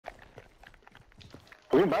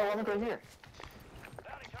We can buy one right here.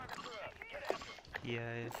 Yeah,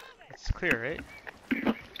 it's clear, right?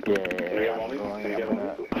 Yeah, I'm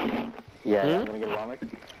gonna... Yeah, I'm gonna get a Womack.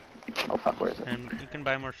 Oh fuck, where is it? And you can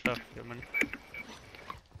buy more stuff. You have money.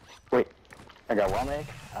 Wait, I got Womack.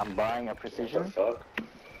 I'm buying a precision. What the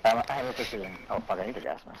fuck? I have a precision. Oh fuck, I need a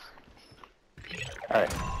gas mask.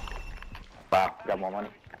 Alright. Wow, got more money.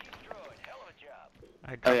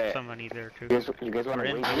 I dropped some money there too. You guys wanna We're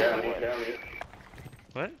in. wait? Yeah, me.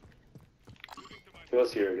 What? Who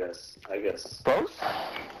else here, I guess. Close?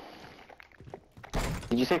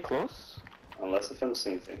 Did you say close? Unless if I'm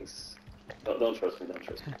seeing things. Don't trust me,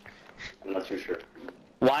 I'm not too sure.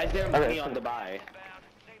 Why is there money on the buy?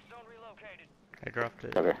 I dropped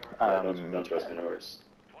it. Okay. Don't trust me, no worries.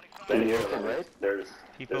 There's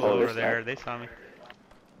People over there, they saw me.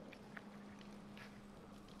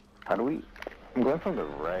 How do we... I'm going from the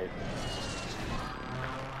right.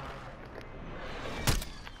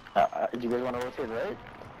 Do you guys want to rotate right?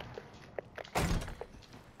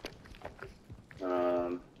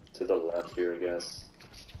 To the left here, I guess.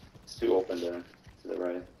 It's too open there. To the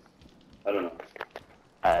right. I don't know.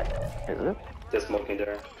 Is it? They're smoking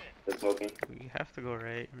there. They're smoking. We have to go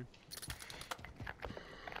right.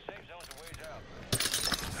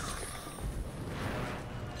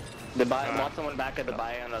 The buy, want someone back at the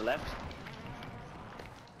buy on the left?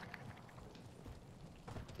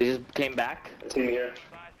 They just came back. Team here.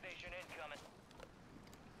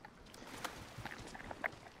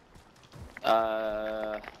 Fuck,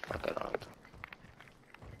 I don't know.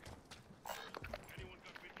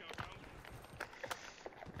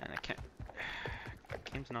 And I can't.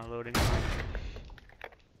 Game's not loading.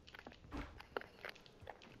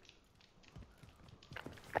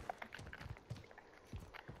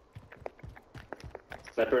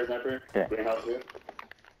 Sniper. Yeah. Greenhouse here.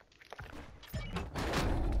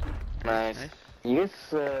 Nice. You guys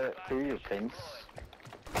clear your pings?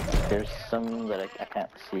 There's some that I can't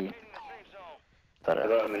see. But, I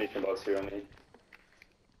got a ammunition box here on me.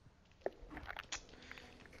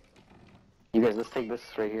 you guys, let's take this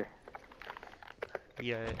right here.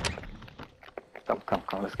 Yeah. Come,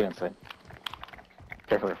 let's get inside.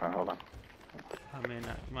 Careful, your friend, hold on. I mean,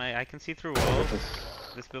 I can see through walls.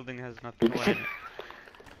 This building has nothing in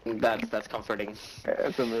it. That's comforting.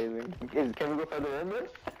 That's amazing. Can we go further in there?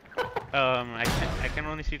 I can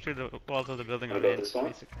only see through the walls of the building I'm in,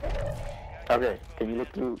 basically. Okay, can you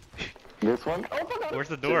look through this one? Oh, fuck. Where's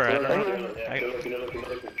the door? I don't know.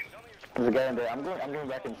 There's a guy in there. I'm going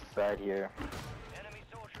back inside here.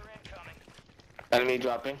 Enemy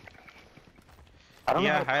dropping. I don't know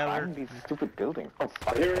Yeah, how to high climb alert. these stupid buildings. Oh,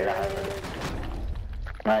 fuck. Here.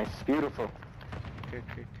 Nice, beautiful. Good.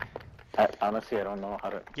 Honestly, I don't know how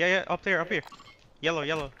to... Yeah, up there, up here.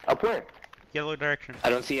 Yellow. Up where? Yellow direction. I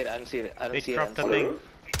don't see it. They dropped a thing.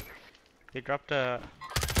 They dropped a...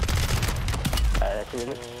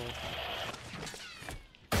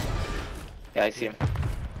 Yeah, I see him.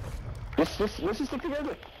 Let's just stick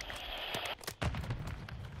together.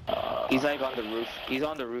 He's like on the roof. He's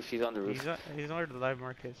on the roof. He's where the live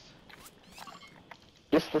mark is.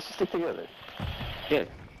 Let's just stick together. Yeah,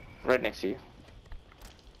 right next to you.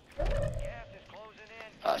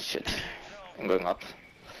 Oh shit. I'm going up.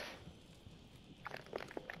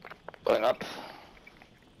 Going up.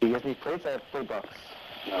 You guys need plates? I have plate box.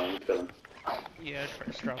 No, I'm killing. Yeah,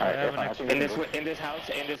 first drop. Alright, I have fine, an I extra. think In this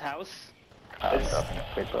house. I'm dropping a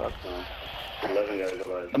plate box. 11 guys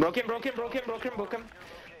alive. Broken.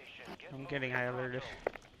 I'm getting high alerted.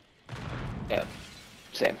 Yeah,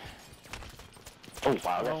 same. Oh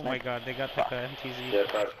wow, that's Oh my nice. god, they got like a MTZ. Yeah,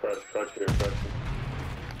 crouch here.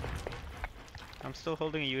 I'm still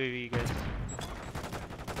holding a UAV, guys.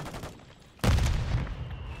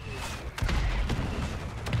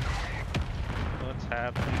 What's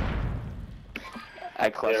happening? I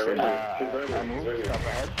clustered. I moved up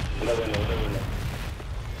ahead. Another window.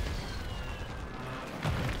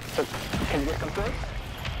 So, can you get some plates?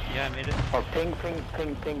 Yeah, I made it. Oh, ping.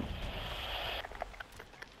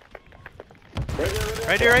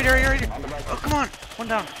 Right here. On the right. Oh, come on! One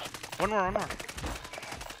down. One more.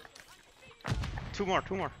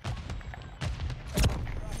 Two more.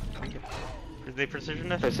 Did they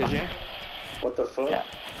precision us? Precision. What the fuck? Yeah.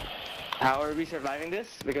 How are we surviving this?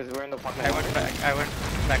 Because we're in the fucking. I went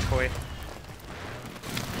back away.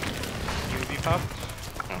 UAV pop?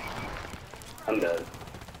 I'm dead.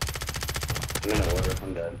 I'm in the water.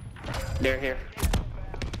 I'm dead. They're here.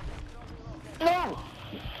 No!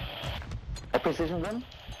 I precision them.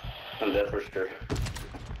 I'm dead for sure.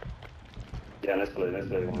 Yeah, let's play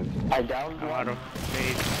one. I downed I'm out one. of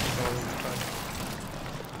nades.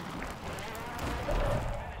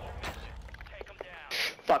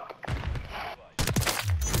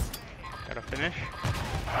 finish.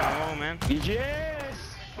 Oh man. Yes!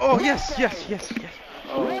 Oh yes, yes, yes, yes.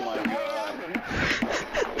 Oh my god.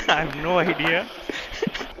 I have no idea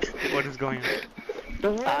what is going on.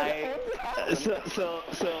 So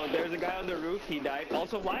there's a guy on the roof, he died.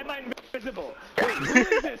 Also, why am I invisible? Wait, who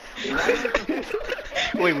is this?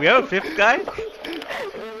 Wait, we have a fifth guy?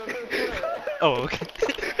 Oh, okay.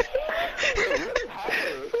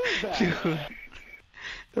 Dude.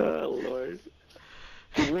 Oh, Lord.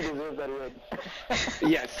 Did we deserve that win?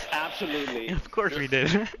 Yes, absolutely. Of course we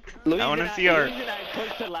did. Luis I want to and see our. Luis and I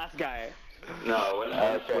pushed the last guy. No,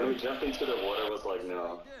 when we jumped into the water, it was like,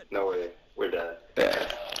 no way, we're dead.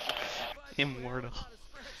 Yeah. Immortal.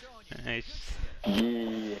 Nice.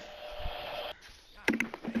 Yeah.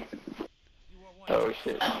 Oh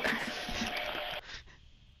shit.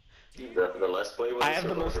 The last play was I a have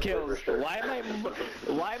the most survivor kills. for sure.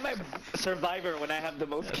 Why am I survivor when I have the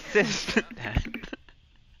most kills? Assist.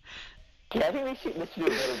 Yeah, I think they should do a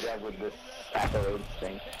better job with this accolades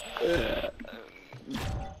thing.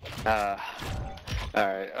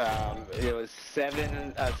 Alright, it was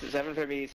 7 for me,